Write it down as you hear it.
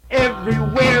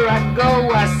Everywhere I go,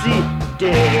 I see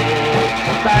dead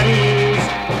bodies.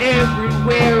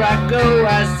 Everywhere I go,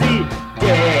 I see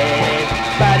dead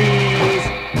bodies.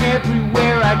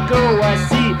 Everywhere I go, I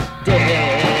see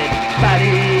dead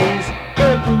bodies.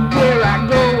 Everywhere I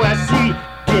go, I see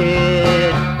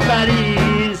dead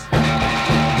bodies.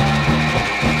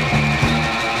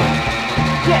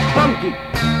 Get funky.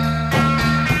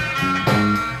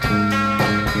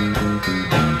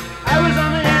 I was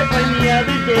on an airplane the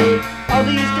other day. All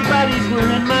these dead bodies were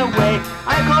in my way.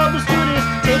 I called the stewardess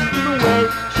to take them away.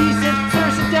 She said, "Sir,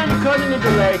 sit down, you're causing a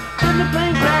delay." Then the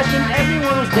plane crashed and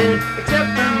everyone was dead except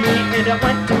for me, and it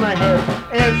went to my head.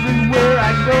 Everywhere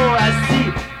I go, I see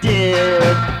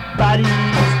dead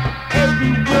bodies.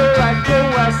 Everywhere I go,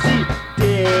 I see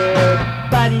dead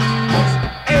bodies.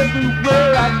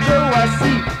 Everywhere I go, I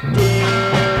see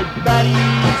dead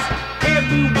bodies.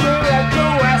 Everywhere I go,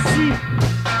 I see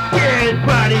dead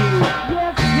bodies.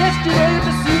 Yesterday at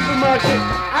the supermarket,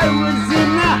 I was in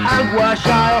the hogwash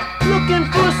aisle looking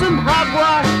for some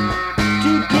hogwash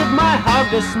to give my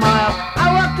hog a smile. I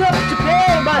walked up to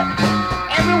pay, but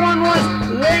everyone was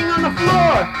laying on the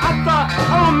floor. I thought,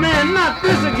 oh man, not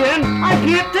this again. I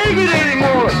can't take it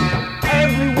anymore.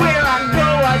 Everywhere I go,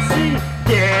 I see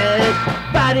dead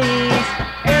bodies.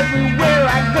 Everywhere